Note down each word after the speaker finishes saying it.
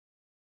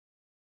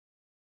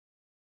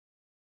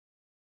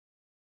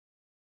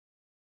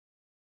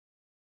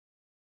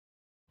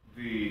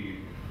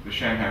The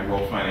Shanghai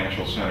World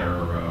Financial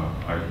Center,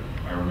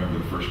 I remember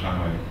the first time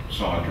I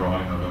saw a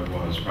drawing of it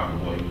was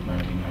probably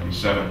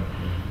 1997,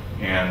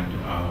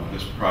 and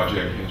this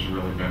project has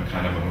really been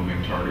kind of a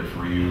moving target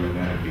for you, and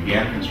then it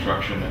began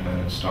construction and then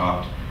it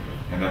stopped,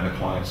 and then the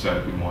client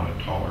said we want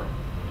it taller.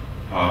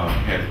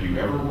 Have you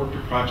ever worked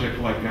a project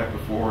like that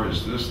before?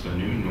 Is this the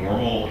new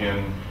normal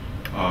in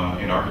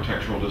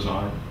architectural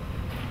design?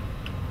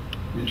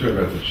 You're talking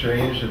about the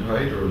change in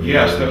height or the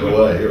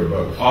delay, or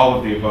both? All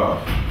of the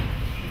above.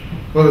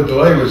 Well, the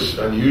delay was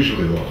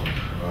unusually long,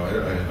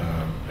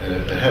 and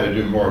it had to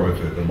do more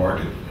with the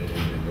market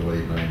in the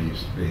late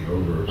 90s being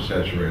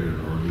oversaturated,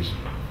 or at least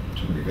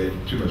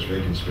too much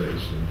vacant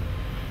space. And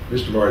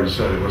Mr. Mori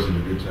decided it wasn't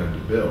a good time to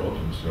build,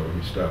 and so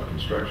he stopped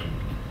construction.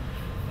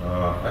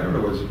 I don't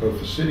know, was it both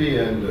the city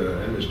and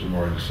Mr.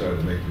 Mori decided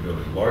to make the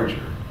building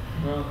larger,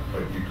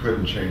 but you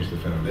couldn't change the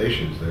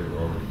foundations; they were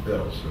already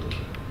built. So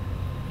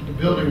the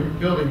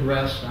building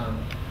rests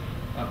on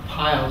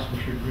piles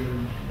which are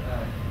driven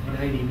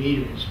 90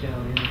 meters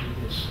down into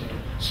this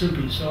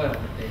soupy soil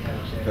that they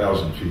have there.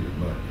 1,000 feet of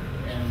mud.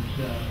 And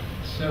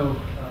so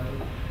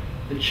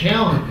the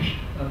challenge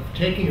of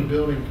taking a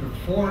building from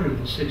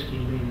 460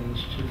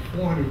 meters to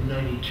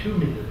 492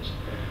 meters,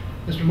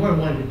 Mr. Mori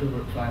wanted to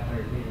build it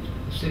 500 meters,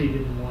 but the city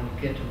didn't want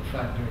to get to the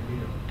 500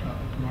 meter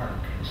mark.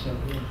 So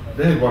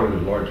they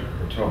wanted it larger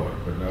or taller,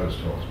 but not as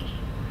tall as Mr.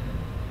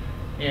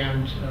 Mori.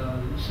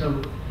 And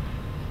so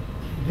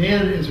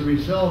then, as a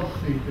result,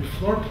 the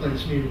floor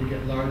plates needed to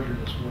get larger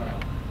as well.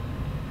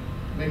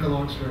 Make a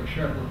long story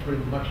short, we're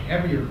putting a much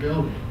heavier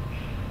building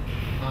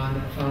on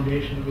a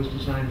foundation that was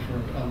designed for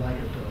a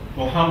lighter building.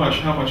 Well, how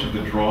much of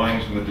the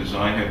drawings and the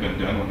design had been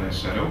done when they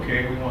said,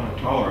 okay, we want it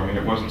taller? I mean,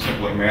 it wasn't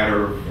simply a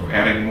matter of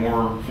adding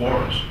more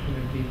floors.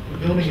 The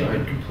building had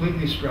been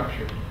completely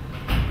structured.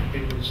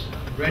 It was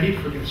ready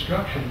for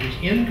construction. It was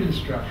in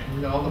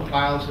construction. All the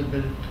piles had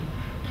been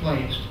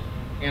placed,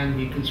 and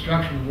the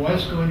construction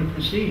was going to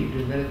proceed,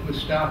 and then it was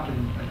stopped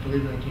in, I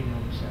believe,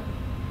 1997.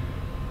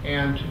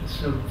 And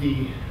so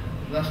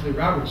Leslie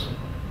Robertson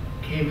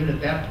came in at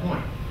that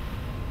point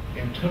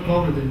and took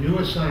over the new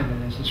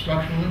assignment as the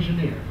structural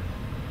engineer.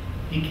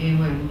 He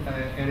came in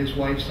and his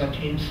wife,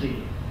 Satine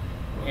C,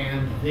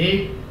 and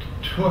they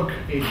took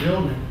a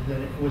building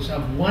that was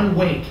of one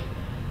weight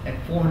at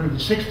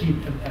 460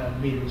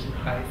 meters in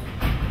height,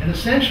 and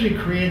essentially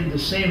created the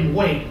same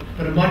weight,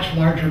 but a much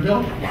larger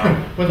building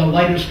with a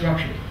lighter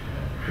structure.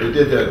 They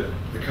did that.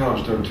 The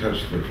columns don't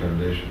touch the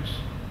foundations.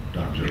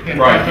 No, I'm joking.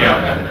 Right,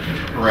 yeah.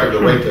 Correct. So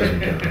the weight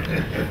doesn't count.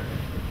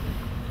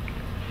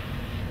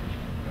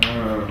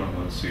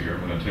 Let's see here.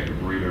 I'm going to take a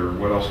breather.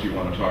 What else do you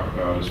want to talk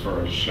about as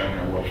far as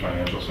Shanghai World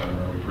Financial Center?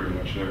 Are we pretty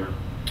much there?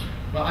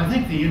 Well, I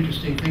think the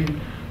interesting thing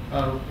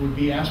would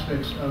be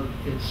aspects of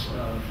its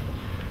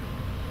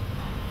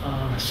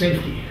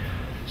safety,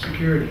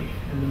 security,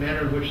 and the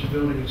manner in which the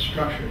building is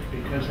structured,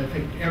 because I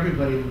think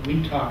everybody that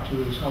we talk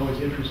to is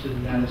always interested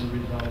in that as a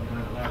result of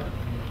 9/11.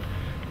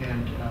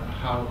 And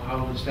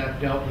how was that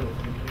dealt with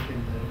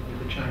in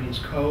the Chinese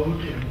code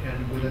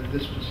and with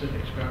this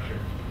specific structure?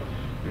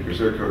 Because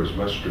their code is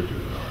much stricter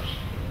than ours.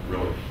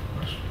 Really?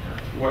 Much.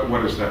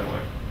 What is that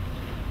like?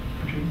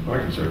 I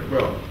can say,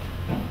 well,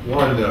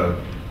 one,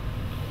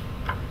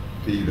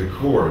 the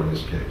core in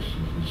this case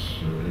is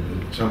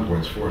at some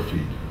points 4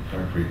 feet of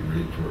concrete and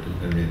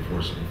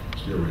reinforcing,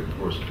 steel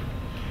reinforcing,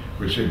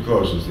 which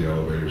encloses the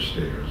elevator,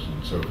 stairs,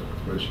 and so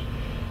forth, which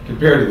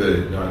compared to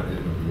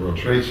the World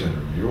Trade Center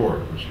in New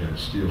York, which had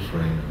steel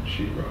frame and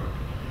sheetrock,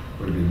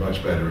 would be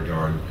much better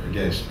regard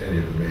against any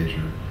of the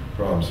major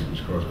problems that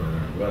was caused by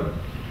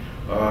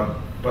 9/11.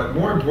 But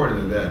more important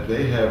than that,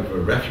 they have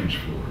refuge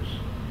floors,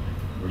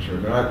 which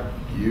are not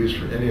used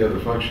for any other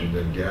function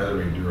than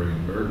gathering during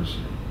emergency,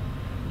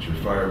 which are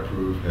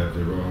fireproof, have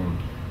their own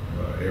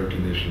air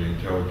conditioning,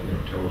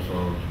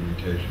 telephone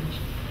communications,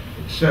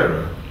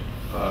 etc.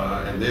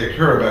 And they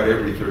occur about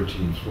every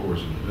 13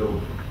 floors in the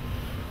building.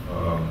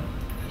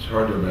 It's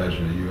hard to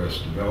imagine a U.S.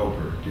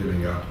 developer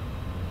giving up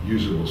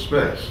usable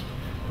space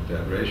at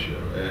that ratio.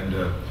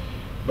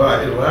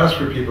 But it allows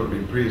for people to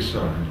be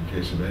pre-assigned in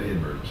case of any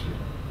emergency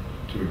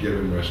to a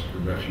given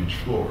refuge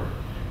floor,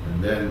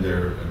 and then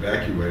they're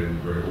evacuated in a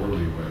very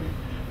orderly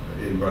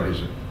way in what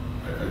is,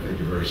 I think,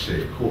 a very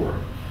safe core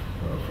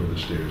for the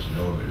stairs and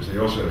elevators. They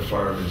also have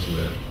fireman's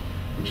lift,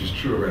 which is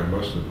true around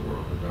most of the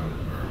world, but not in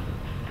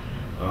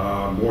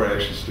America. More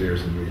exit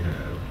stairs than we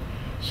have.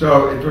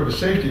 So from a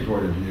safety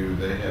point of view,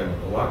 they have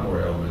a lot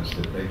more elements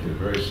that make it a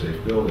very safe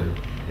building,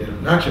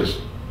 in not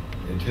just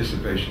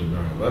anticipation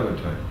of 9/11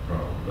 type of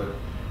problem, but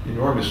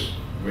enormous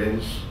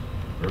winds,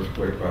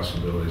 earthquake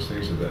possibilities,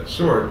 things of that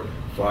sort,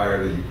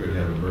 fire that you could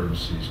have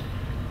emergencies.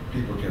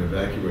 People can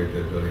evacuate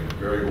that building in a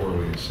very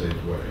orderly and safe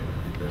way, and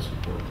I think that's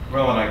important.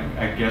 Well, and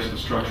I guess the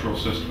structural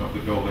system of the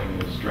building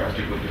is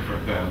drastically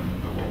different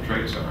than the World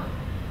Trade Center.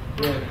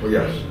 Right. Well,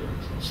 yes.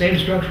 Same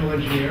structural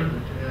engineer,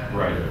 but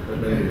right.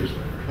 Many years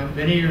later.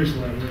 Many years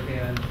later,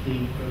 and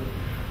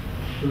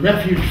The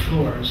refuge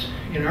floors,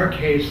 in our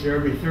case, they're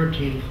every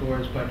 13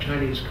 floors. By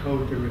Chinese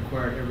code, they're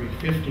required every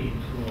 15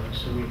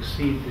 floors. So we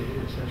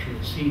essentially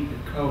exceed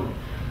the code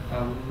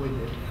with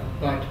it.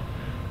 But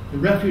the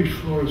refuge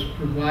floors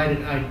provide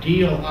an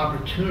ideal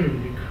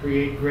opportunity to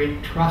create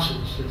great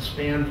trusses that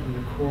span from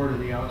the core to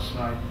the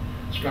outside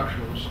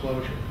structural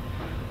enclosure.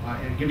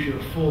 And it gives you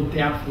a full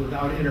depth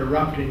without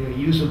interrupting a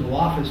usable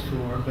office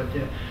floor.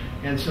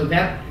 And so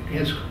that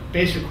has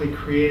basically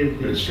created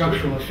the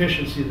structural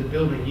efficiency of the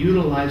building,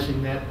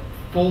 utilizing that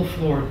full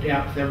floor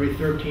depth every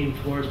 13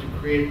 floors to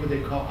create what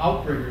they call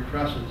outrigger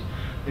trusses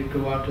that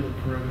go out to the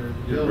perimeter of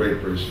the building.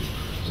 Great bracing.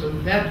 So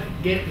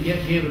that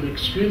gave an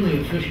extremely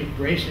efficient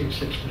bracing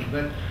system.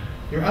 But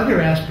there are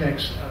other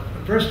aspects.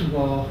 First of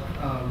all,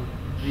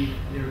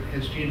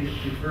 as Gene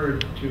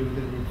referred to,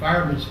 the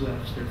firemen's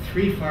lifts. There are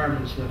 3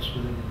 firemen's lifts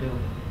within the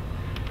building.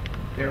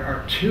 There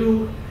are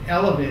 2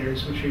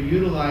 elevators which are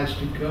utilized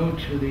to go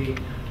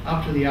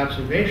up to the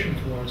observation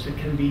floors that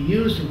can be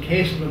used in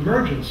case of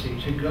emergency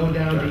to go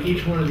down to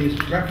each one of these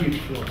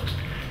refuge floors.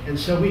 And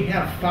so we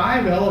have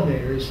 5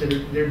 elevators that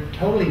they're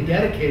totally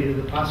dedicated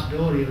to the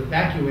possibility of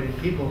evacuating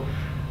people,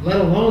 let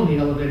alone the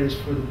elevators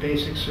for the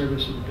basic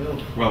service of the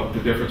building. Well,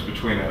 the difference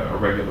between a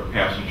regular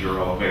passenger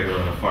elevator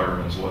and a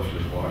fireman's lift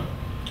is what?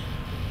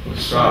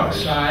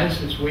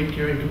 Size. Its weight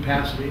carrying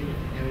capacity.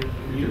 And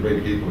you can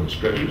bring people in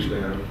stretchers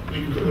down.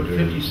 We can put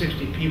 50,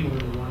 60 people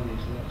into one of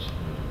these lifts.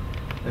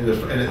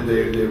 And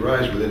they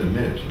rise within a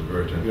minute of the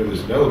very time.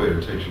 There's an elevator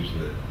that takes you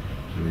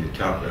to the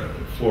top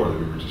floor that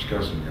we were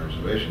discussing in the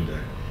observation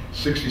deck.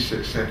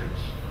 66 seconds,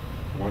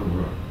 one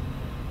run.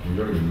 You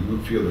don't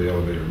even feel the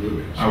elevator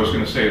moving. So I was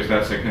going to say, is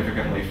that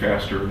significantly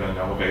faster than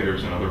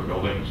elevators in other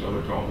buildings,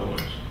 other tall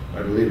buildings?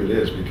 I believe it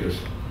is, because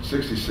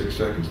 66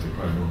 seconds to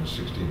climb almost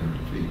 1,600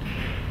 feet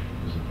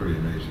is a pretty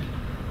amazing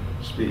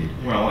speed.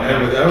 Well,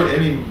 and without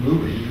any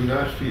movement, you do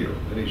not feel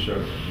any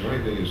shuddering. The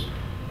only thing is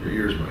your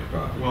ears might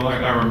pop. Well,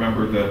 I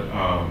remember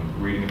that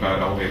reading about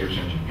elevators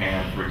in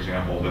Japan, for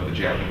example, that the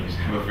Japanese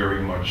have a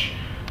very much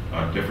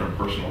different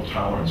personal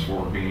tolerance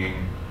for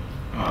being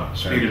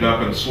speeded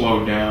up and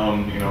slowed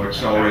down,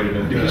 accelerated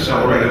and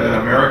decelerated than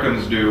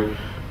Americans do.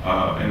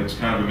 And it's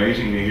kind of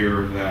amazing to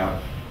hear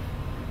that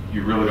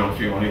you really don't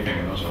feel anything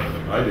in those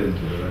elevators. I didn't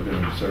do it. I've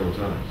been in several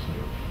times.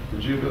 So.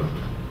 Did you, Bill?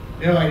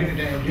 No, I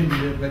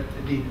didn't. But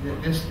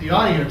the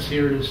audience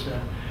here is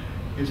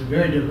a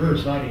very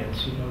diverse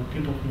audience.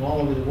 People from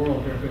all over the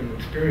world are going to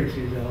experience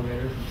these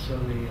elevators, and so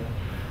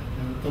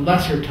the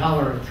lesser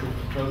tolerance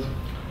of those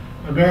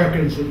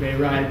Americans that may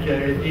ride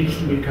needs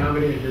to be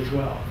accommodated as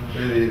well.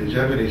 The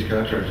Japanese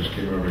contractors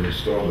came over and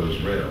installed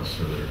those rails,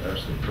 so they're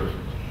absolutely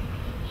perfect.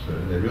 So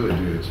they really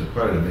do. It's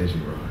quite an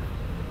amazing ride.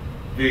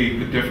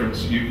 The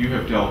difference, you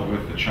have dealt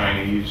with the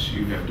Chinese,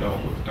 you have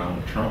dealt with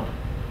Donald Trump,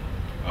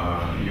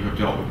 you have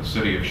dealt with the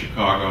city of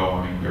Chicago.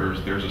 I mean,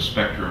 there's a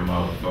spectrum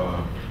of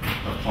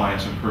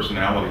clients and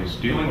personalities.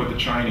 Dealing with the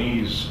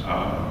Chinese,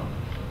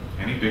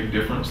 any big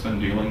difference than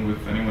dealing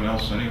with anyone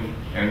else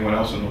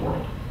in the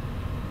world?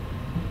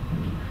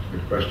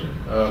 Good question.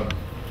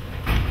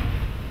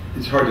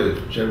 It's hard to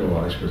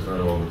generalize because not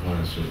all the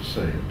clients are the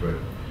same, but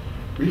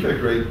we've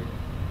had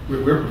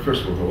we're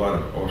professional with a lot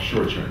of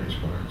offshore Chinese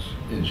clients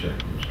in China,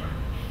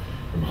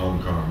 from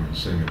Hong Kong and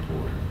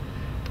Singapore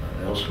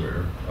and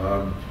elsewhere.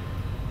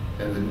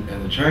 And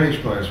the Chinese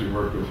clients we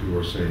work with who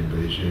are, say, in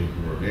Beijing,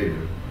 who are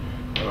native,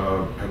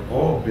 have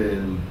all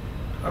been,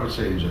 I would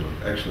say in general,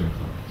 excellent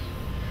clients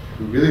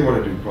who really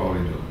want to do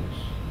quality buildings,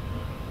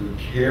 who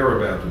care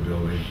about the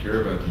building,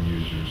 care about the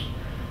users,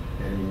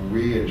 and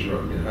we enjoy,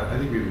 I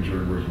think we've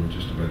enjoyed working with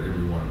just about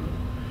every one of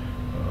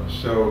them.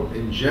 So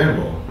in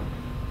general,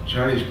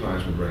 Chinese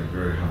clients would rank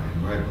very high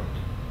in my book,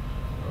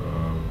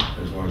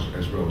 as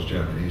well as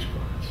Japanese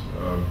clients,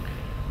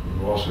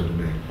 who also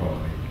demand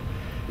quality.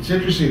 It's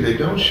interesting, they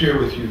don't share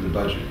with you the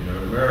budget. In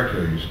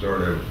America, you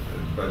start out,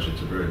 the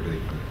budget's a very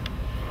big thing.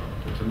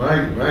 But to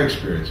my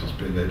experience has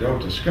been they don't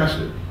discuss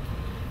it.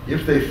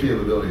 If they feel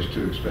the building is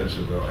too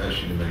expensive, they'll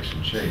ask you to make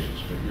some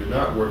changes. But you're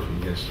not working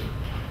against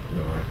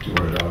like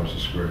 $200 a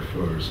square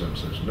foot or some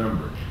such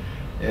number.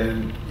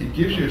 And it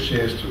gives you a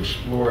chance to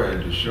explore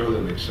and to show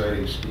them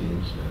exciting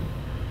schemes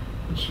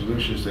and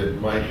solutions that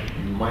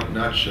you might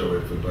not show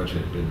if the budget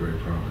had been very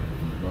prominent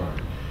in your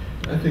mind.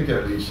 And I think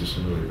that leads to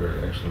some really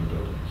very excellent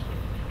buildings.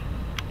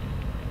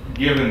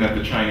 Given that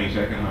the Chinese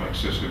economic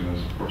system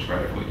is, of course,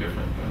 radically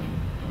different than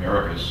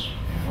America's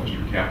and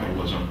Western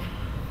capitalism,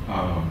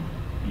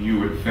 you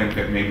would think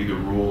that maybe the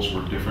rules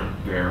were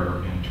different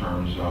there in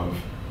terms of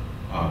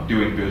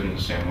doing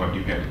business and what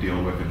you had to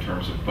deal with in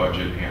terms of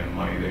budget and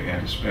money they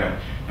had to spend.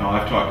 Now,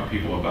 I've talked to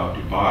people about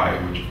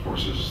Dubai, which of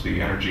course is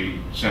the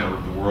energy center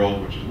of the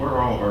world, which is where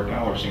all of our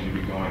dollars seem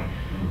to be going,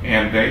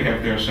 and they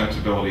have their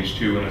sensibilities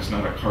too, and it's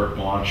not a carte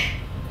blanche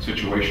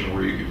situation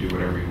where you can do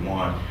whatever you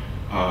want.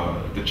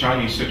 The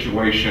Chinese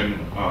situation,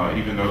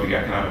 even though the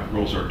economic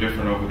rules are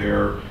different over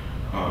there,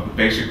 the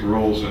basic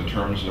rules in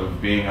terms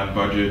of being on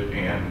budget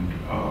and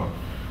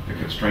the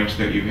constraints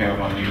that you have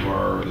on you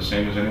are the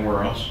same as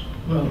anywhere else?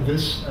 Well,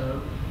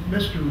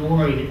 Mr.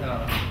 Mori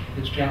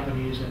It's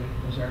Japanese, and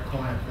it was our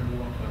client for the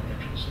World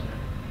Financial Center.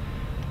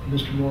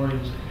 Mr. Mori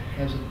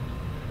has a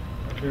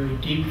very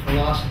deep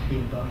philosophy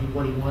about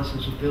what he wants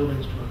his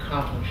buildings to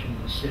accomplish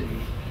in the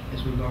city,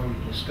 as we've already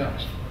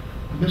discussed.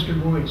 But Mr.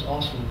 Mori is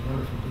also a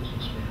wonderful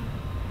businessman,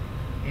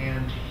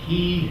 and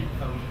he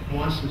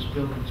wants his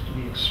buildings to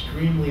be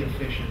extremely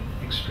efficient,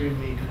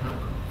 extremely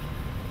economical.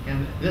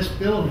 And this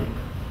building,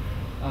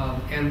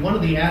 and one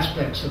of the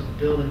aspects of the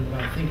building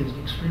that I think is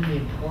extremely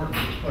important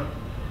is what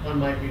one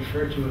might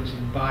refer to as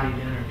embodied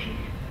energy.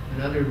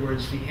 In other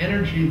words, the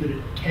energy that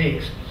it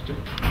takes to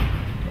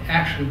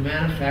actually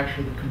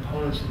manufacture the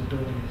components of the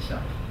building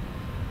itself.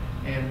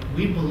 And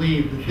we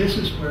believe that this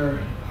is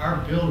where our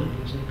building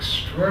is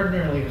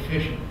extraordinarily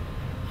efficient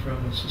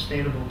from a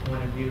sustainable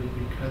point of view,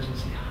 because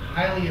it's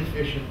highly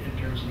efficient in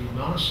terms of the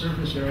amount of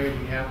surface area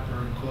we have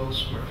per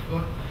enclosed square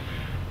foot.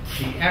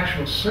 The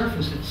actual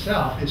surface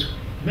itself is,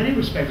 in many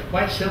respects,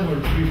 quite similar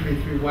to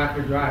 333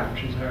 Wacker Drive,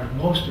 which is our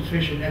most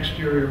efficient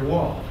exterior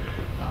wall.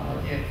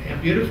 A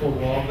beautiful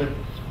wall, but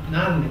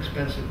not an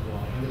expensive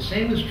wall. And the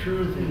same is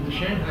true in the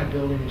Shanghai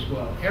building as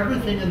well.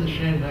 Everything in the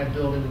Shanghai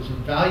building is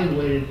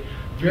evaluated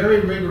very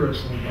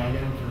rigorously by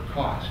them for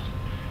cost.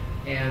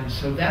 And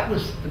so that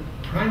was the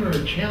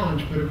primary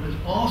challenge, but it was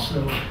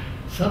also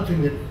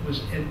something that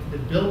was, the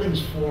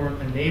buildings form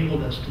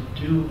enabled us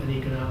to do an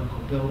economical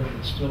building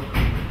and still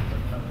create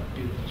a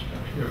beautiful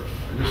structure.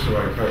 Yeah, just so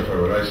I clarify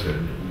what I said,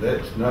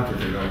 that's not that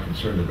they're not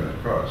concerned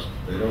about cost.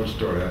 They don't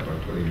start out by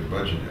putting a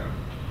budget out.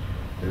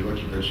 They look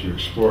at you,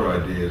 explore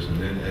ideas, and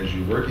then as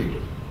you're working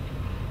with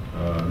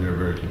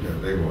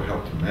them, they will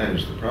help to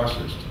manage the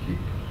process to keep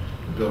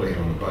the building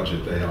on a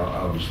budget they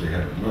obviously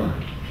have in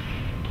mind.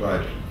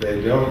 But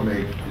they don't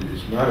make,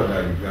 it's not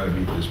about you've got to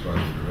meet this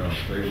budget or else.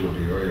 They will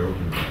be very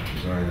open about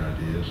design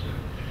ideas.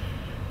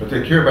 But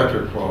they care about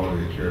their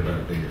quality, they care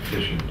about being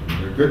efficient.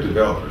 And they're good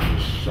developers,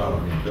 they're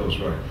solid. I mean, Bill's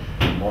right.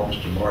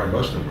 Mr. Mori,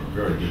 most of them are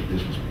very good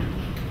business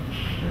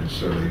people. And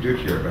so they do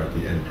care about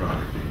the end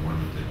product being one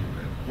that they can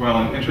make. Well,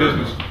 and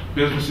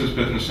business is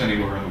business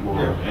anywhere in the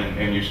world, yeah.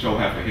 and you still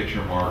have to hit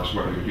your marks,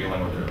 whether you're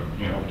dealing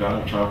with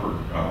Donald Trump or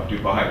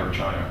Dubai or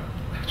China.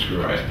 That's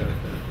right.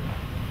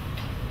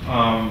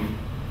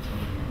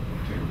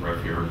 Take a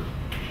breath here.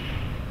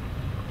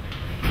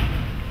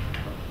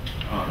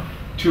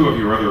 Two of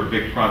your other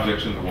big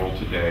projects in the world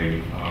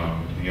today,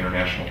 the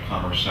International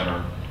Commerce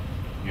Center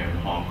in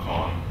Hong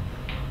Kong,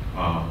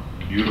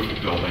 beautiful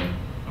building.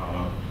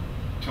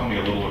 Tell me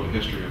a little of the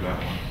history of that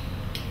one.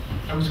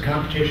 That was a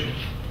competition.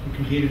 We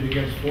competed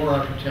against 4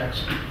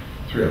 architects.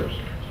 3 others.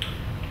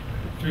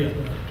 3 other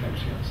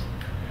architects, yes.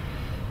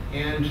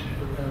 And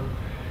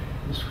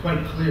it was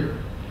quite clear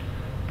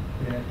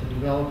that the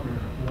developer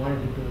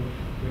wanted to build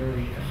a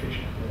very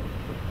efficient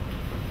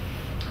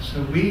building.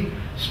 So we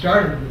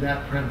started with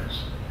that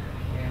premise,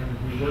 and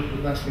we worked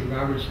with Leslie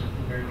Robertson at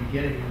the very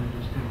beginning in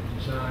the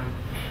design.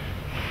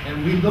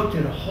 And we looked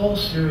at a whole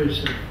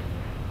series of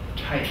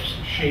types,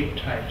 shape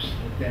types,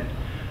 that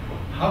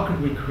how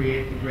could we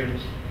create the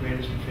greatest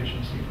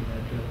efficiency for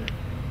that building.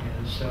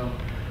 And so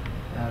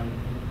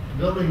the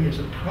building is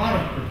a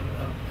product of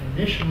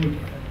initially,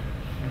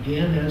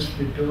 again, as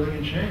the building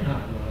in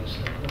Shanghai was,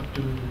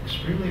 doing an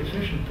extremely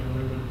efficient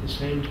building, but at the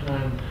same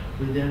time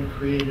we then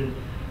created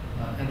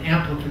an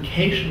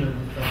amplification of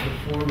the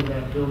form of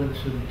that building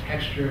through the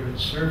texture of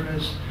its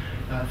surface,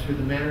 through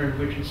the manner in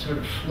which it sort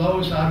of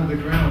flows out of the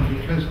ground.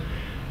 Because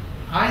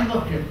I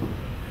looked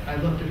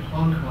at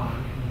Hong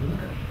Kong, and you look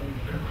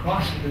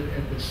across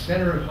at the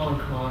center of Hong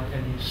Kong,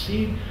 and you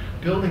see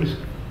buildings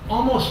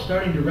almost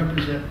starting to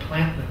represent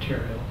plant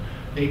material.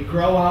 They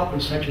grow out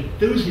with such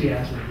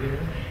enthusiasm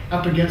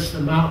up against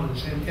the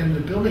mountains, and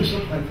the buildings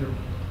look like they're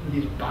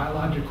these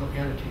biological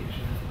entities.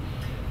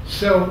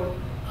 So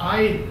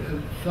I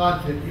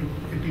thought that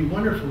it'd be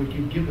wonderful if we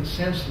could give a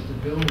sense that the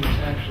building is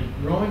actually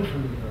growing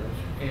from the earth,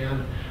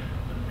 and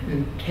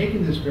in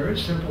taking this very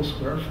simple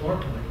square floor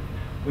plan,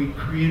 we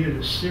created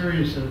a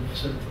series of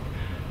sort of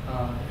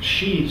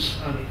sheets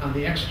on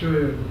the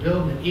exterior of the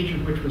building, each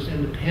of which was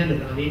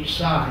independent on each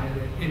side,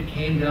 and it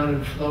came down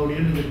and flowed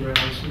into the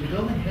ground. So the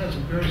building has a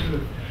very sort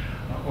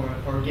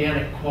of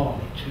organic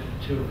quality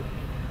to it.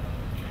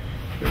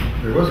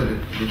 There was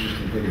an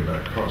interesting thing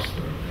about cost,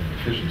 though, and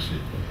efficiency.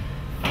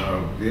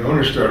 The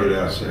owner started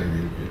out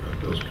saying,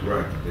 Bill's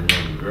correct, that they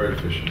wanted a very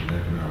efficient and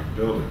economic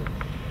building.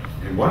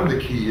 And one of the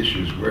key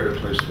issues where to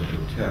place the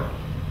hotel,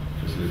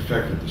 because it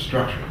affected the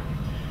structure.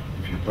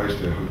 If you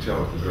placed a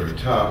hotel at the very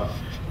top,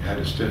 you had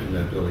to stiffen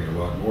that building a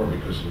lot more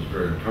because it was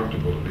very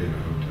uncomfortable to be in a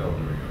hotel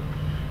during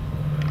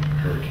a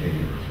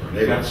hurricane or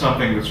tornado. That's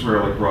something that's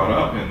rarely brought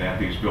up, in that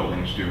these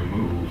buildings do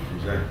move.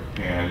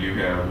 Exactly. And you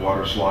have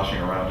water sloshing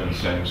around in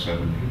sinks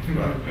and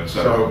et cetera.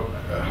 So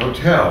a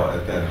hotel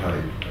at that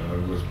height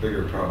was a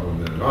bigger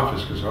problem than an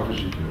office, because office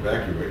you can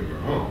evacuate your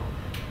home.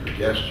 Your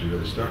guests, you're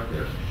really stuck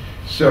there.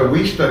 So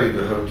we studied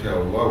the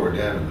hotel lower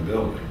down in the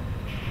building,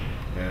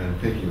 and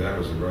thinking that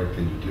was the right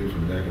thing to do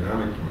from an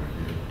economic point of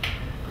view.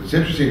 It's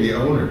interesting, the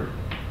owner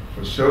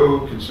was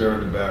so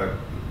concerned about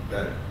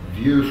that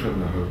view from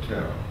the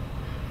hotel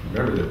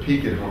Remember, the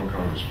peak in Hong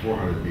Kong is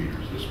 400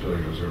 meters. This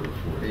building goes over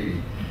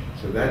 480.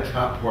 So that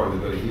top part of the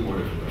building he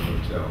wanted for the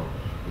hotel,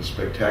 the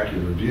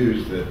spectacular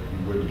views that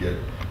you wouldn't get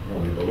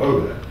normally below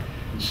that.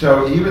 And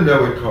so even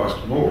though it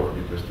cost more,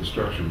 because the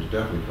structure was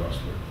definitely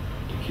costly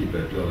to keep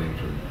that building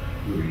from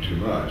moving too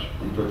much,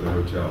 we put the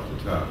hotel at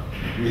the top.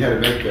 We had to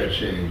make that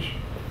change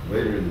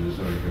later in the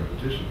design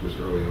competition because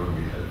early on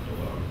we had it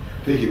below.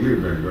 Thinking we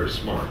were very, very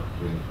smart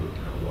putting the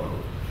hotel below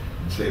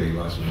and saving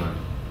lots of money.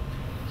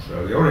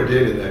 So the owner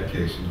did in that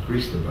case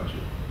increase the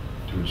budget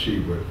to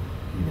achieve what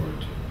he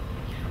wanted to.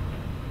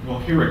 Well,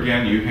 here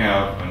again, you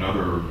have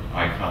another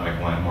iconic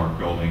landmark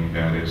building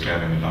that is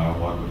having a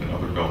dialogue with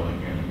another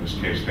building, and in this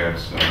case,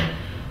 that's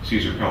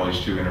Caesar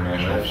Pelle's II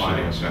International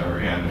Finance Center.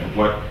 And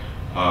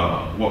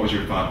what was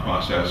your thought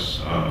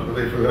process? Well,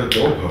 they forgot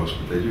goalposts,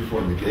 but they do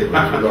form the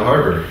gateway for the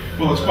harbor.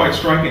 Well, it's quite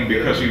striking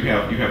because you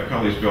have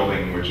Pelle's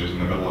building, which is in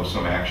the middle of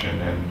some action,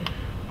 and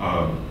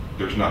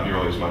there's not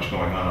nearly as much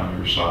going on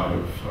your side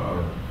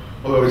of.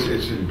 Although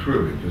it's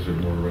improving because they're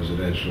more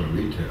residential and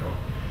retail.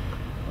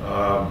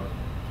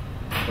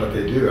 But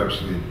they do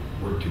absolutely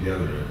work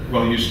together.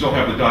 Well, you still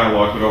have the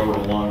dialogue, but over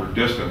a longer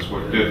distance.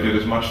 Did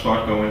as much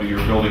thought go into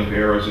your building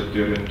there as it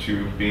did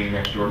into being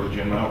next door to the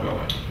Jin Mao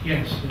building?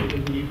 Yes,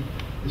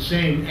 the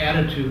same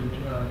attitude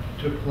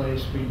took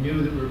place. We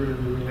knew that we were going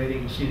to be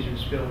relating to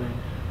Caesar's building.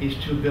 These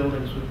two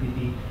buildings would be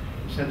in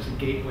a sense, the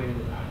gateway to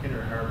the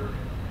inner harbor,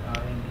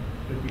 and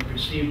would be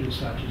perceived as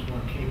such as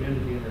one came into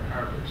the inner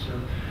harbor. So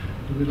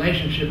the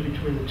relationship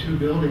between the two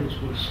buildings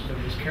was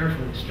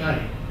carefully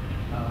studied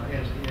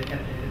as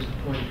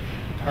a point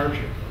of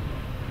departure.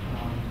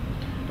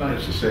 But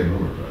it's the same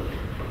owner, by the way,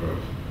 for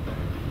both.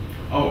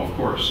 Oh, of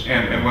course.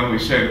 And when we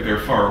say that they're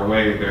far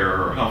away,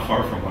 they're how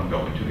far from one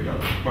building to the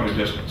other? Quite a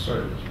distance.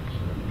 Sorry.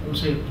 I would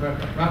say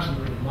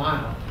approximately a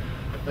mile.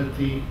 But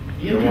the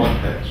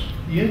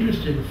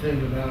interesting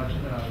thing about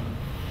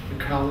the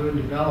Kowloon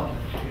development,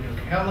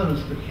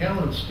 the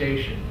Kowloon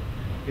station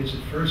is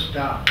the first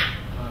stop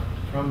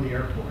from the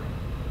airport.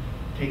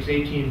 It takes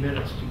 18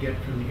 minutes to get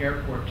from the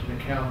airport to the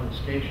Kowloon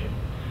station.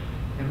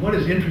 And what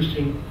is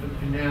interesting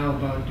now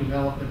about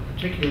development,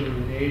 particularly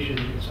in Asia,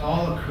 it's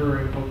all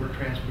occurring over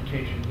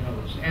transportation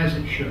nodes, as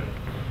it should.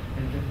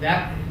 And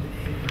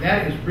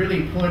that is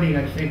really pointing,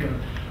 I think, a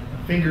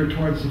finger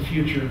towards the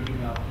future of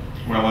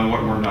development. Well, and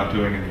what we're not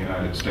doing in the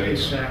United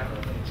States.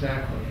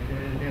 Exactly.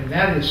 And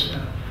that is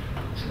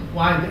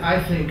why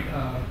I think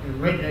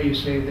right now you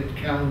say that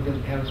Kowloon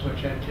doesn't have as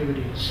much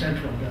activity as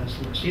Central does,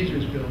 where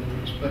Caesar's building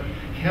is, but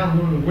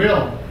Kowloon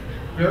will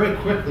very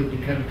quickly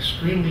become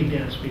extremely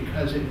dense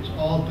because it is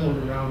all built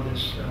around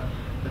this,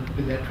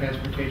 that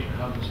transportation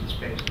hubs and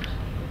spaces.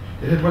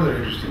 And one other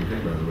interesting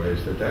thing, by the way,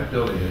 is that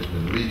building has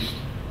been leased,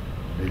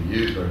 being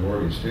used by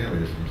Morgan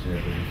Stanley as an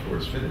example before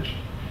it's finished.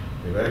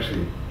 They've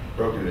actually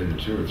broken it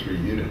into 2 or 3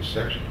 unit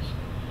sections.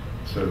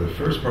 So the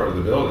first part of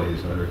the building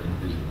is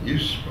in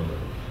use, while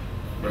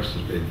the rest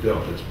is being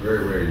built. It's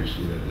very rare you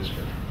see that in this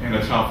country. And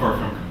it's how far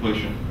from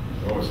completion?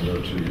 Almost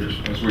another 2 years.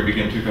 As we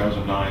begin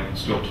 2009,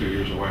 it's still 2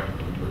 years away.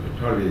 It'd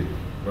probably be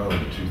well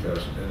into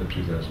end of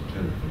 2010,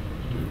 I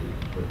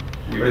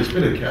think. But it's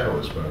been a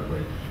catalyst, by the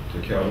way, to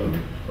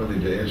Kowloon. One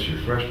thing to answer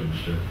your question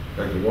is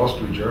that the Wall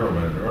Street Journal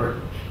ran an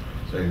article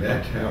saying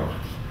that tower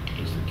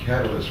was the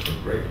catalyst for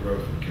great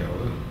growth in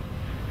Kowloon,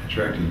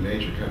 attracting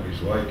major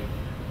companies like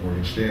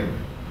Morgan Stanley,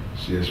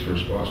 CS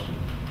First Boston,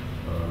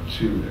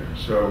 to there.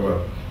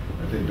 So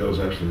I think Bill's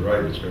absolutely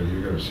right.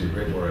 You're going to see a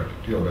great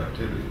deal of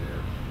activity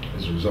there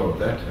as a result of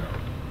that tower.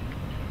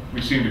 We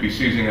seem to be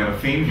seizing on a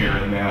theme here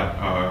in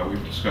that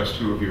we've discussed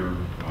 2 of your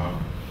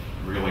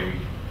really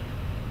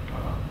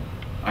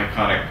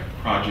iconic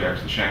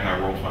projects, the Shanghai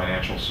World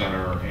Financial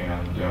Center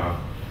and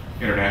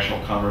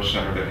International Commerce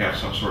Center, that have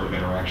some sort of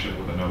interaction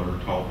with another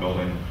tall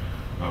building,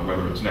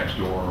 whether it's next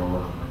door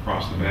or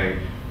across the bay.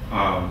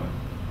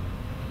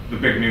 The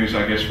big news,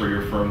 I guess, for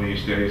your firm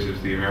these days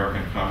is the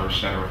American Commerce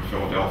Center in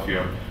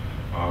Philadelphia,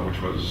 which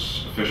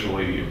was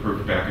officially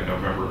approved back in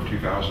November of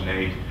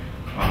 2008.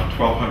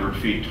 1,200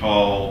 feet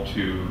tall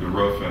to the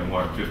roof and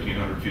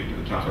 1,500 feet to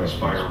the top of the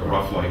spire,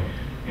 roughly,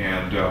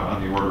 and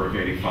on the order of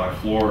 85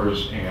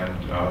 floors.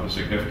 And the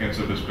significance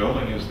of this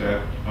building is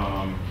that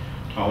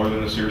taller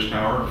than the Sears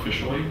Tower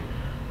officially,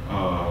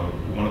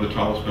 one of the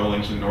tallest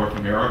buildings in North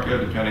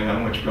America, depending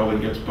on which building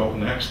gets built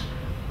next,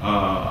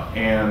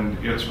 and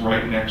it's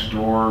right next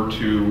door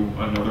to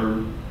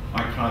another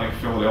iconic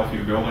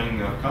Philadelphia building,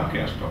 the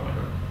Comcast building.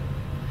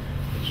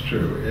 It's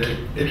true.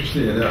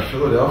 Interesting enough,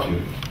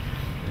 Philadelphia,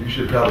 you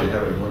should probably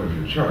have it in one of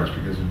your charts,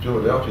 because in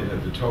Philadelphia it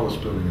had the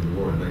tallest building in the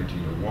world in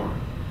 1901,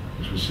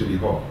 which was City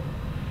Hall.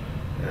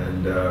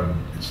 And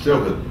it's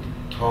still the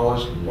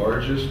tallest,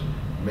 largest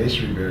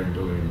masonry-bearing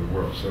building in the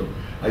world. So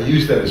I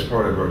use that as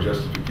part of our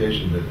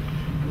justification that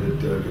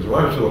because a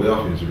lot of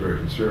Philadelphians are very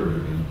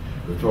conservative, and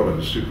the thought of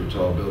a super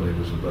tall building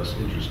was of less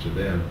interest to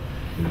them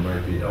than it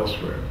might be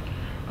elsewhere.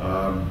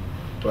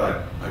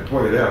 But I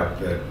pointed out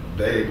that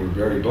they were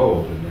very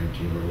bold in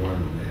 1901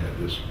 when they had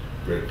this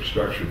great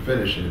structure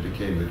finish, and it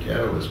became the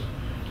catalyst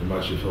to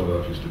much of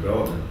Philadelphia's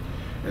development.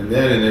 And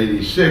then in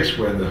 '86,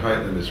 when the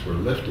height limits were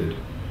lifted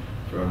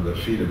from the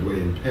feet of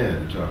William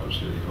Penn, the top of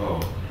City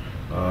Hall,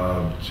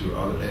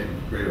 to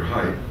greater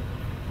height,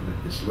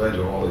 it's led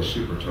to all these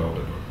super tall,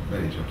 but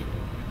many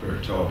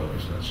very tall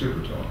buildings, not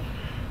super tall.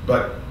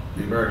 But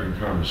the American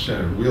Commerce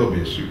Center will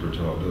be a super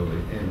tall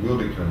building and will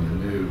become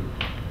the new,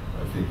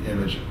 I think,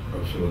 image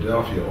of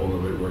Philadelphia,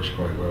 although it works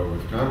quite well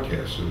with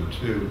Comcast. So the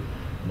two,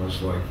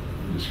 much like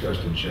we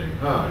discussed in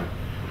Shanghai,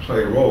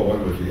 play a role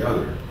one with the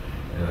other.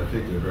 And I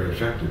think they're very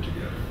effective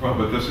together. Well,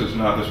 but this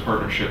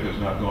partnership has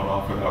not gone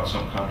off without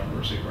some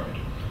controversy, right?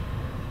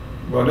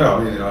 Well, no,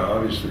 I mean,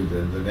 obviously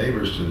the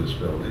neighbors to this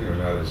building are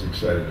not as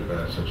excited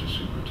about such a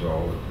super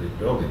tall big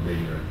building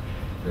being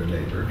their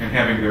neighbor. And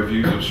having their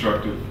views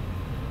obstructed.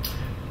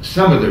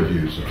 Some of their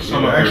views are.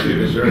 Some of actually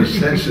their views. They're very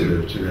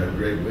sensitive to have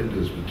great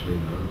windows between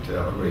the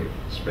hotel, a great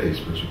space,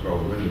 what you call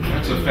a window.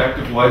 That's a fact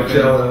of life.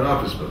 Hotel and an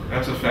office building.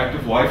 That's a fact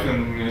of life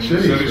in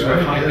Cities, cities with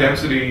right? high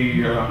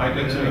density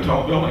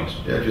tall buildings.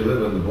 Yeah, if you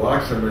live on the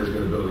block, somebody's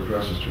going to build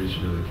across the street,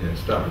 you really can't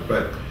stop it.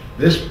 But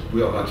this,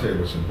 I'll tell you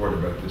what's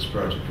important about this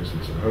project, because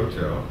it's a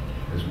hotel,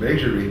 has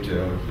major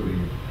retail,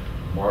 including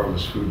a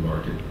marvelous food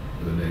market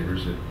for the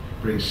neighbors. It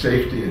brings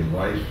safety and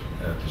life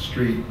at the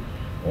street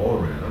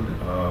all around.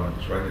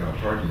 It's right now a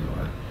parking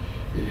lot.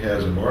 It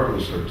has a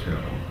marvelous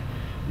hotel.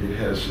 It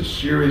has a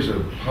series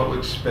of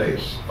public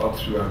space up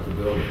throughout the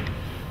building,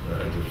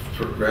 at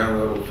the ground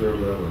level, third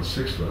level, and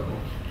sixth level.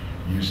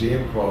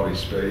 Museum quality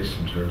space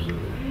in terms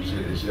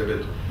of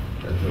exhibit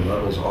at the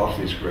levels off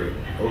this great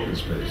open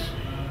space.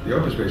 The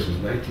open space is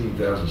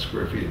 19,000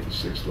 square feet at the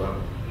sixth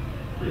level.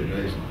 Pretty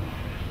amazing.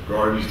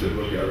 Gardens that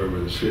look out over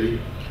the city.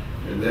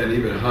 And then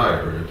even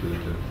higher at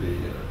the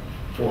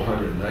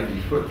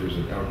 490 foot, there's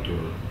an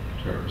outdoor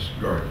terrace,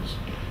 gardens.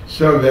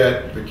 So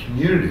that the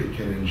community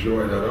can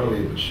enjoy not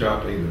only the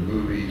shopping, the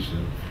movies,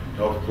 and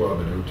health club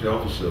and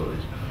hotel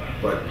facilities,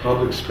 but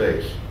public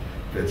space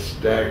that is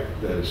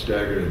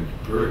staggered and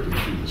vertically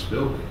through this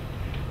building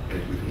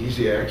with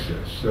easy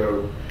access.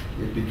 So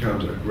it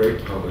becomes a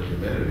great public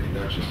amenity,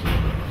 not just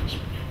an office.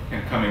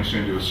 And coming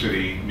soon to a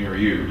city near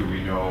you, do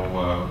we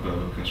know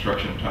the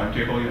construction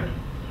timetable yet?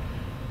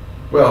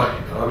 Well,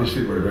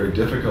 obviously we're in a very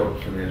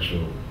difficult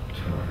financial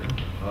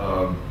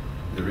time.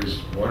 There are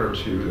one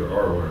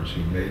or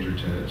two major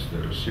tenants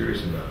that are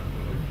serious about the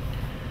building.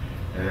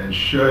 And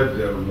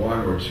should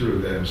one or two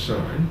of them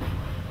sign,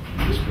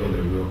 this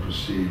building will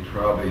proceed.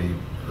 Probably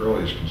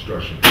earliest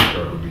construction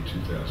start would be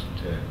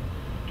 2010,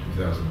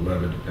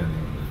 2011, depending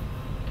on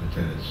the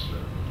tenant's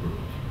approval.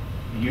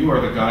 You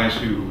are the guys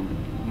who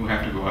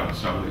have to go out and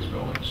sell these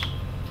buildings.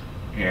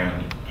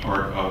 And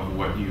part of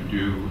what you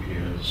do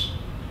is,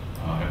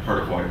 and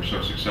part of why you're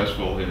so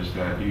successful, is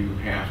that you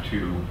have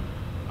to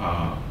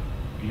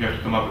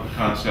come up with the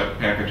concept,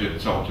 package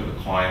it, sell it to the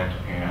client,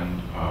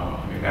 and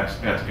I mean that's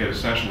it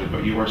essentially.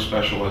 But you are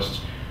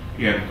specialists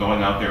in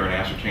going out there and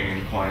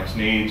ascertaining the client's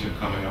needs and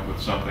coming up with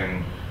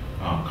something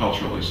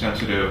culturally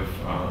sensitive,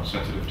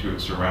 sensitive to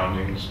its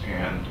surroundings,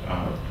 and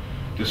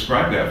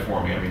describe that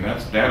for me. I mean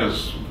that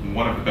is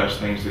one of the best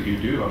things that you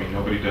do. I mean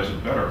nobody does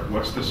it better.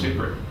 What's the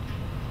secret?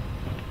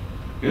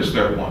 Is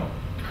there one?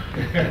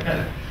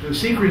 The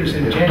secret is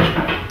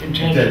intention.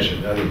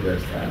 Intention, I think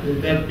that's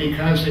that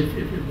because if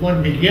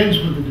one begins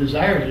with the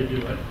desire to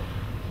do it,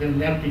 then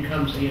that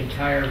becomes the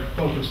entire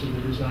focus of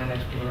the design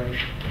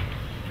exploration.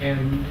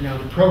 And now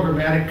the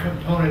programmatic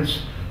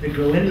components that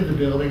go into the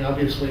building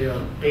obviously are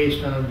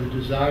based on the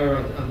desire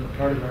on the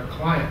part of our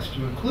clients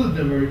to include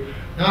them or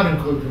not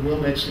include them.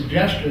 We'll make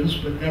suggestions,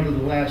 but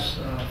nevertheless,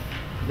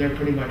 they're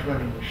pretty much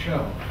running the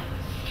show.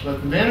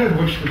 But the manner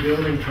in which the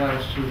building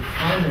tries to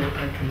find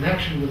a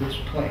connection with its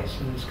place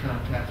and its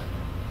context,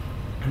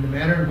 and the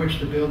manner in which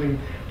the building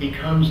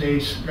becomes a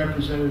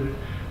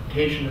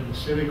representation of the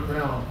civic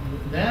realm,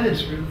 that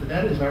is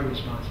our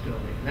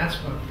responsibility. And that's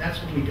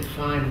what we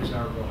define as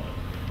our role,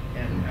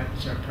 and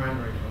it's our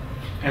primary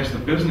focus. Has the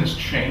business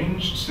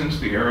changed since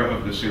the era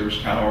of the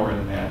Sears Tower,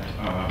 in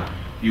that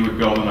you would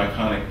build an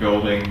iconic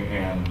building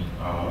and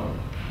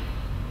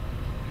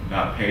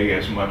not pay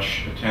as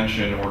much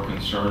attention or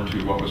concern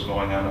to what was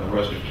going on in the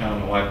rest of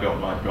town? Well, I built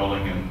my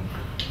building and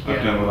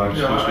I've done what I'm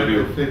supposed to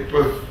do. I think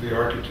both the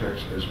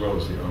architects as well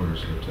as the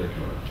owners have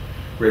taken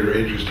a greater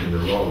interest in the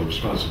role and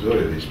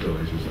responsibility of these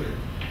buildings as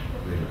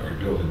they are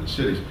built in the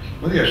cities.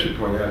 One thing I should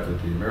point out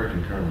that the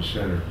American Commerce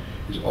Center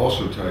is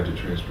also tied to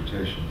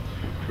transportation.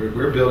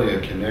 We're building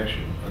a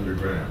connection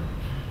underground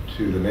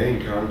to the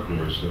main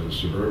concourse of the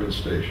suburban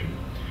station,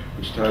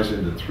 which ties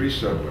into 3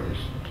 subways,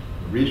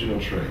 regional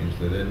trains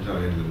that then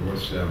tie into the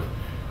north-south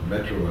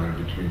metro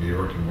line between New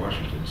York and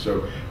Washington.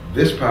 So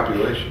this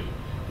population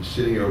is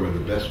sitting over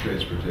the best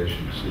transportation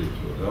in the city of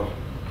Philadelphia.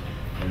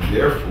 And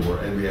therefore,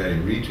 and we're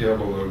adding retail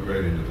below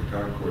grade into the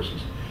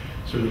concourses.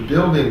 So the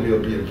building will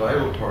be a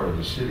vital part of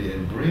the city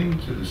and bring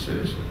to the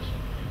citizens,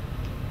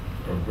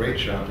 from great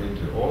shopping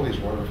to all these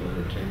wonderful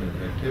entertainment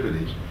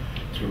activities,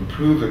 to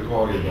improve the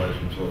quality of life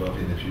in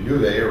Philadelphia. And if you knew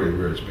the area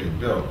where it's being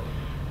built,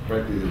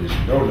 frankly, there was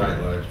no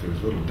nightlife, there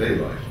was little day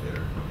life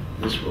there.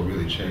 This will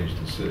really change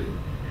the city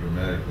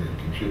dramatically and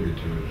contribute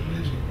to it in an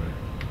amazing way.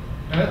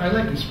 I'd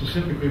like to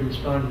specifically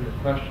respond to your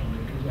question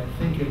because I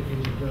think it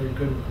is a very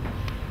good one.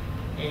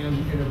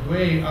 And in a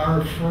way,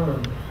 our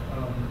firm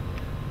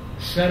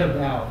set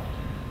about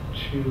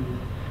to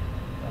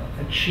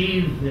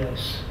achieve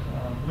this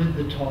with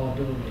the tall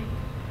building,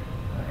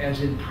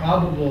 as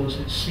improbable as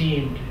it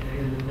seemed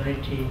in the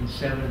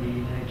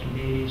 1970s,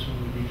 1980s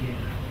when we began.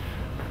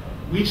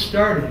 We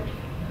started,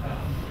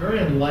 very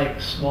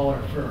unlike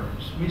smaller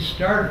firms, we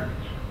started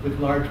with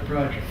large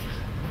projects.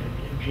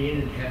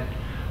 Eugene had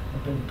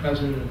been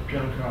president of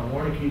John Carl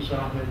Warnicke's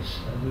office.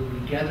 We were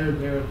together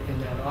there in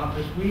that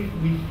office. We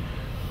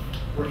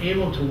were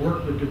able to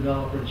work with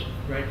developers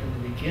right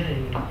from the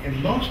beginning,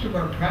 and most of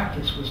our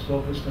practice was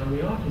focused on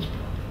the office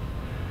building.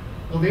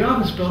 Well, the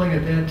office building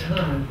at that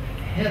time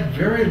had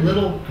very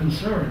little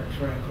concern,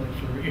 frankly,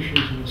 for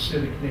issues of a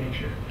civic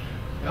nature.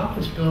 The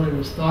office building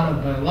was thought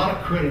of by a lot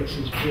of critics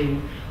as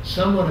being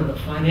somewhat of a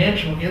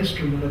financial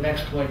instrument of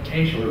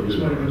exploitation, is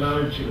what it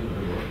amounted to.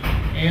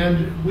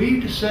 And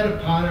we set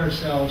upon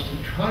ourselves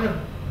to try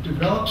to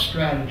develop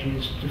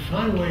strategies to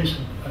find ways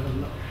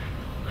of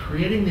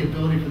creating the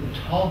ability for the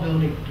tall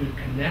building to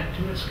connect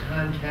to its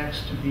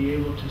context, to be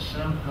able to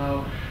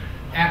somehow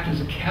act as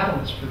a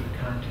catalyst for the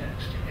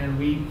context. And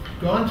we've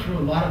gone through a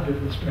lot of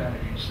different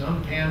strategies.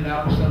 Some panned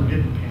out, some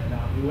didn't pan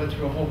out. We went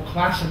through a whole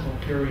classical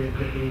period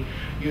that we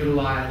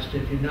utilized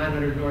at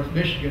 900 North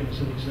Michigan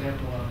as an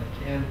example of it.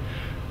 And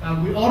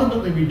we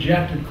ultimately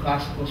rejected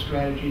classical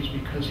strategies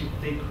because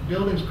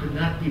buildings could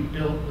not be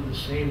built with the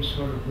same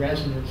sort of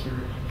resonance or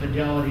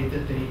fidelity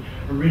that the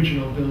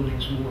original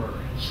buildings were.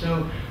 And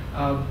so,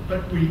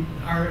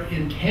 our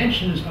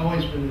intention has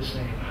always been the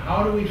same.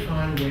 How do we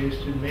find ways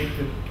to make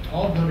the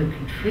tall building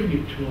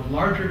contribute to a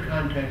larger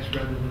context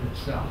rather than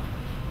itself?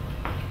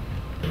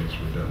 Things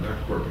were done,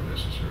 not corporate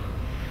necessarily.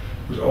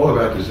 It was all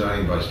about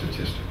designing by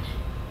statistics.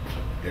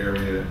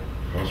 Area,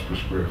 cost per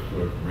square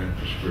foot, rent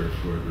per square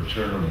foot,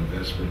 return on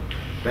investment.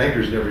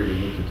 Bankers never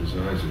even looked at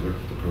designs, they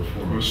looked at the pro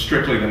forma. It was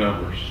strictly the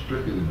numbers.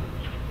 Strictly the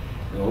numbers.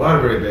 And a lot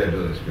of very bad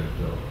buildings got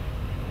built.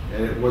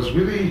 And it was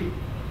really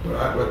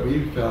what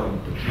we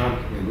found,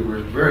 we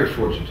were very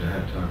fortunate to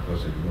have Tom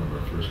Klesnik as one of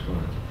our first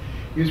clients.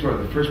 He was one of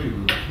the first people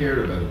who cared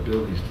about a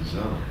building's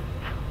design,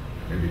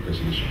 maybe because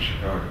he was from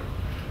Chicago.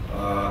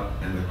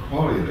 And the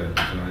quality of that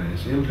design and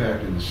its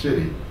impact in the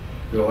city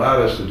that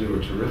allowed us to do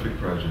a terrific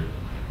project.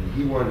 And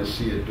he wanted to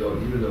see it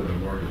built even though the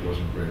market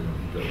wasn't great when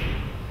he built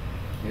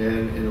it.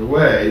 And in a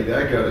way,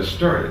 that got us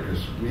started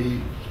because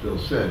we, as Bill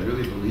said,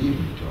 really believed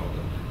in the tall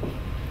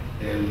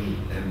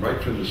building. And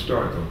right from the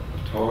start,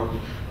 the tall,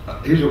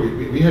 here's what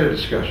we had a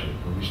discussion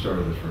when we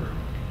started the firm.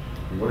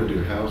 We want to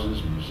do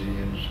houses,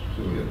 museums,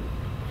 so we had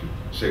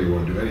to say we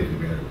want to do anything,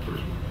 we had to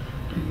first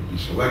be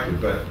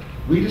selected. But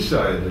we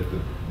decided that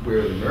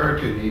where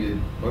America needed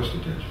most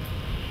attention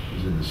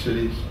was in the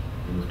cities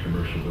and with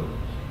commercial buildings.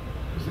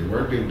 Because they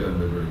weren't being done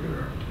by very good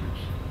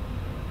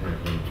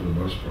architects, for the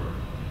most part.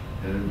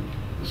 And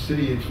the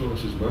city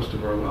influences most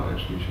of our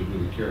lives. We should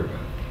really care about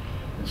it.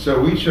 And so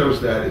we chose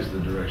that as the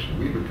direction.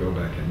 We would go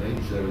back in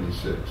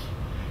 1976.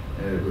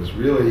 And it was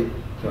really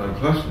Tom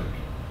Klesnik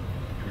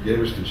who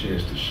gave us the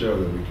chance to show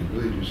that we could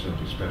really do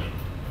something special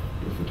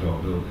with the tall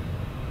building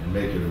and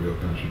make it a real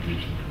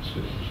contribution to the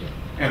city. So.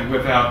 And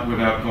without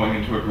going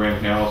into a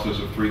grand analysis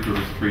of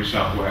 333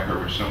 South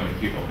Wacker, which so many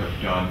people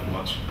have done,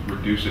 let's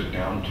reduce it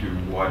down to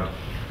what,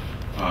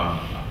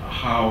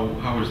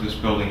 how is this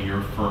building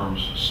your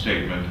firm's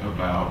statement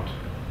about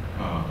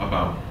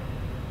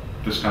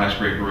the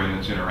skyscraper and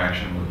its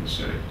interaction with the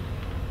city?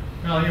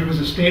 Well, it was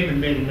a statement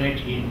made in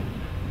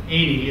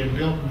 1980 and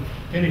built and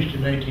finished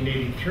in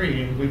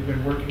 1983, and we've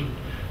been working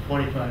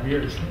 25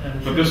 years.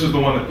 But this is the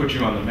one that put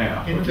you on the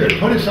map. It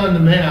put us on the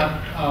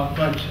map,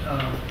 but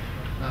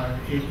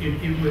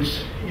it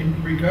was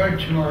in regard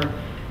to our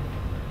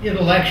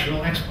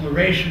intellectual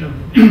exploration of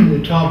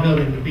the tall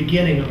building, the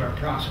beginning of our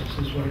process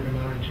is what it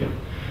amounted to.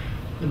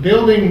 The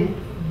building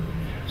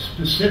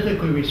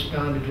specifically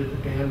responded to the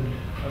bend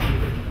of the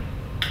river.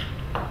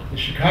 The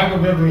Chicago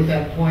River at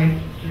that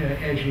point,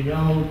 as you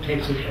know,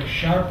 takes a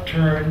sharp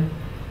turn,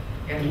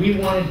 and we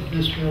wanted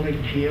this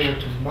building to be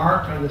able to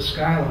mark on the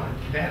skyline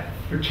that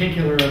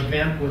particular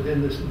event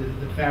within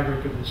the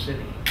fabric of the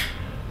city.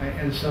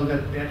 And so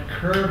that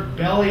curved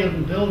belly of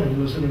the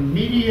building was an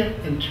immediate,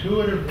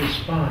 intuitive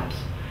response.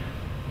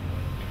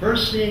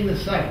 First seeing the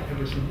site,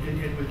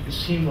 it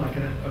seemed like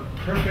a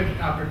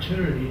perfect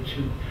opportunity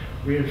to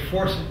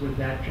reinforce it with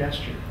that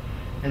gesture.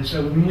 And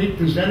so when we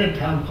presented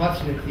Tom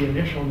Klesnik the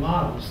initial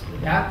models,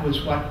 that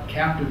was what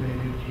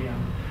captivated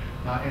him.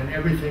 And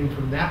everything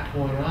from that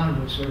point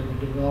on was sort of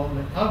a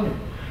development of it.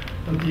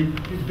 But the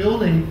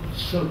building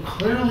so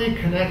clearly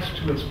connects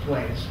to its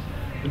place.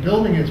 The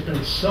building has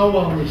been so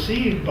well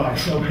received by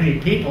so many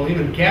people,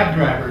 even cab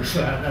drivers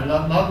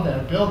love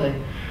that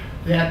building,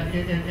 that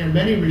in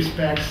many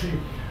respects,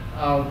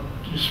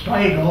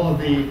 despite all of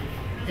the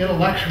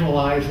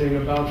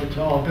intellectualizing about the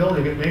tall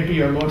building, it may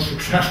be our most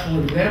successful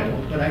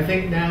example. But I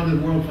think now the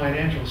World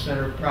Financial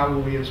Center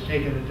probably has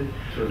taken it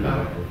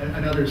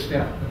another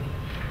step.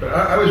 But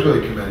I was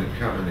really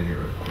commenting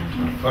here on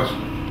Tom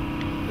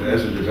Klesnik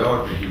as a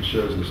developer, he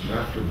chose this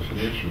not for the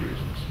financial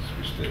reasons, as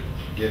we stated at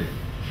the beginning,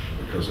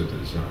 because of the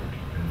design.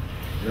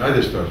 And I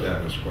just thought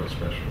that was quite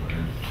special.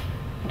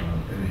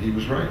 And he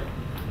was right.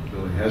 The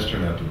building has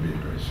turned out to be a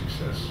great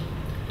success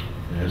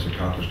and has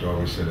accomplished all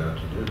we set out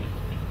to do.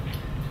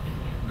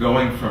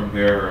 Going from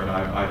there, and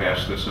I've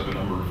asked this of a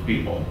number of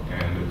people,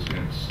 and it's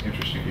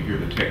interesting to hear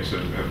the takes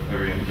of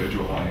every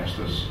individual I ask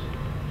this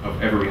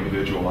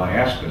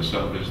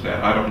of, is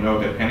that I don't know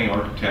that any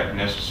architect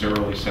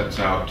necessarily sets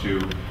out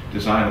to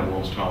design the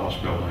world's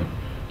tallest building,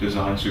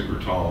 design super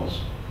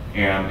talls,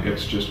 and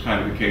it's just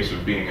kind of the case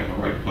of being in the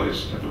right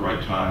place at the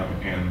right time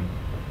and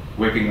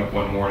waking up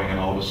one morning and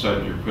all of a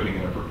sudden you're putting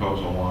in a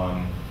proposal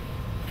on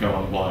fill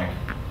in the blank.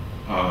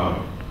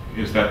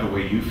 Is that the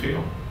way you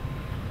feel?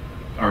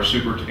 Our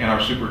super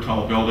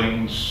tall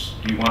buildings,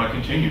 do you want to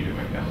continue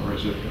doing them, or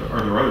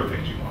are there other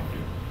things you want to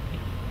do?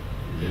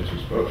 The answer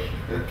is both.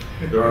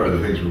 There are other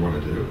things we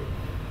want to do,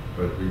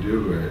 but we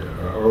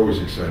are always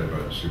excited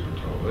about the super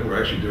tall building. We're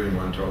actually doing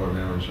one taller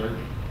now in China.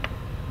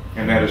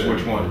 And that is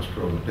which one? It's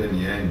called the Bin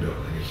Yang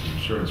building. It's an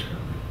insurance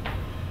company,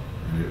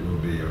 and it will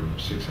be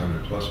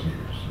 600 plus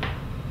meters.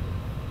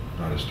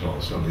 Not as tall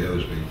as some of the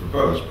others being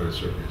proposed, but it's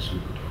certainly a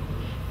super tall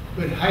building.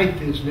 But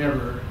height is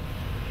never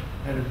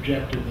an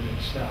objective in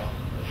itself.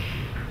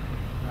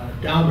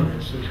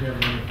 Dominance is never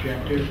an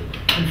objective,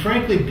 and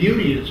frankly,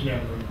 beauty is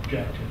never an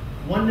objective.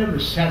 One never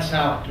sets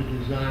out to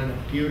design a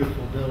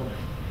beautiful building,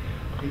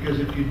 because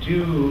if you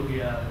do,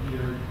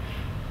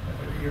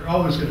 you're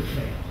always going to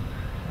fail.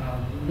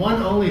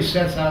 One only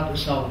sets out to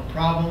solve a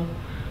problem,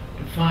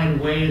 to find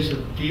ways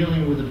of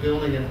dealing with a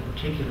building in a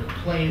particular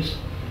place,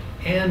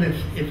 and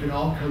if it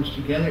all comes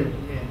together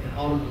and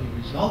ultimately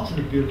results in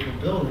a beautiful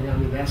building, I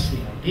mean, that's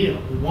the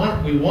ideal. We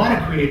want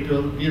to create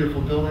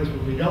beautiful buildings,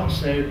 but we don't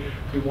say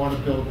we want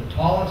to build the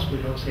tallest. We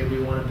don't say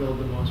we want to build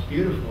the most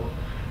beautiful.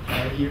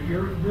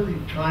 You're really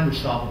trying to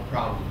solve a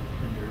problem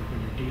when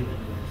you're dealing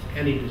with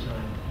any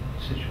design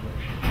situation.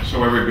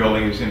 So every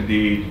building is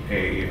indeed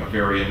a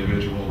very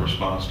individual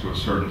response to a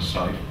certain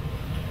site.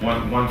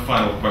 One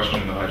final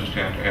question that I just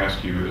have to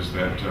ask you is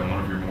that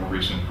one of your more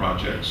recent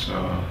projects,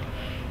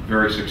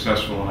 very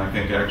successful, and I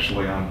think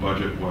actually on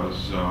budget,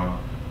 was a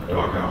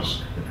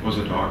doghouse. What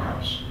is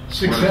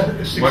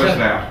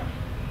that?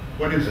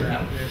 What is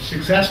that?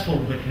 Successful,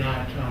 but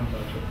not on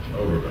budget.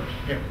 Over budget.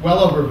 Yeah, well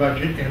over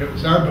budget, and it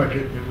was our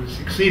budget that was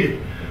exceeded.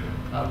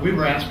 We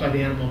were asked by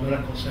the Animal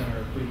Medical Center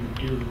if we would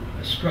do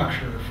a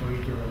structure for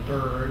either a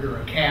bird or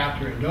a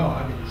cat or a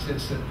dog. And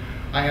since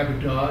I have a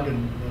dog,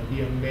 and the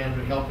young man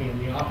who helped me in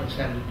the office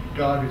had a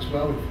dog as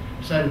well, we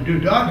decided to do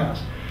a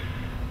doghouse.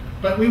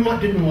 But we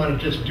didn't want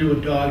to just do a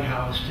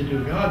doghouse to do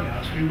a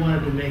doghouse. We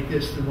wanted to make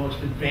this the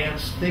most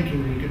advanced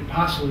thinking we could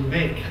possibly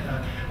make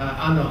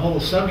on the whole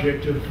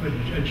subject of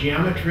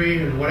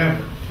geometry and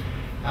whatever.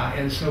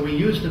 And so we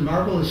used a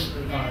marvelous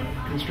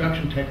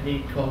construction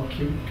technique called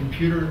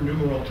computer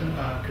numeral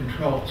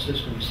control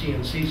systems,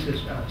 CNC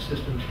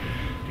systems,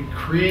 to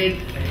create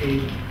a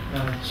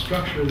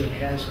structure that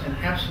has an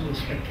absolutely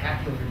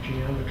spectacular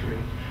geometry.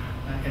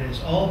 And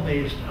it's all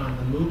based on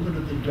the movement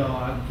of the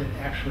dog that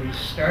actually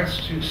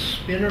starts to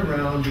spin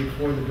around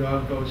before the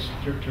dog goes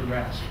to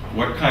rest.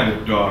 What kind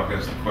of dog?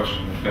 That's the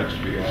question that begs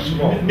to be asked.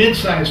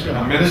 Mid-sized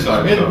dog.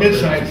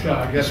 Mid-sized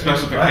dog. Yes.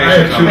 Specifications. I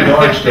had two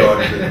large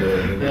dogs.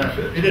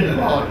 Yeah, it didn't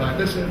qualify.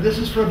 This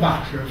is for a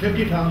boxer, a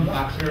 50-pound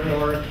boxer,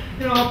 or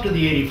up to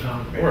the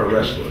 80-pound. Or a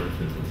wrestler.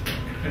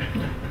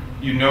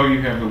 You know you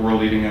have the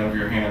world eating out of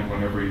your hand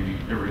when every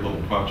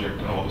little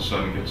project all of a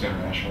sudden gets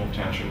international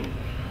attention.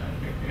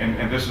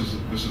 And this is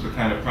the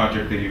kind of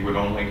project that you would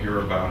only hear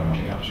about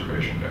on the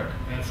observation deck.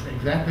 That's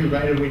exactly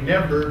right, and we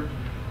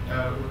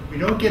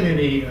don't get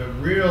any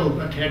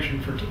real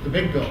attention for the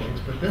big buildings,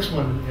 but this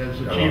one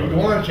has achieved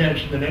more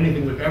attention than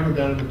anything we've ever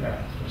done in the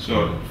past.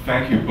 So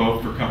thank you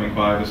both for coming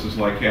by. This is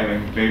like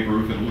having Babe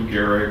Ruth and Lou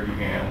Gehrig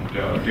and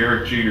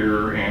Derek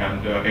Jeter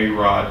and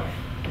A-Rod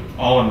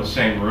all in the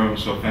same room,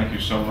 so thank you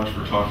so much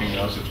for talking to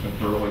us. It's been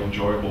thoroughly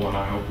enjoyable, and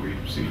I hope we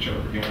see each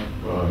other again.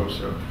 Well, I hope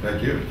so.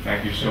 Thank you.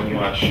 Thank you so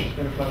much. It's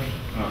been a pleasure.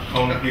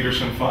 Kohn,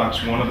 Pedersen,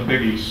 Fox, one of the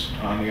biggies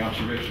on the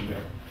observation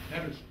deck.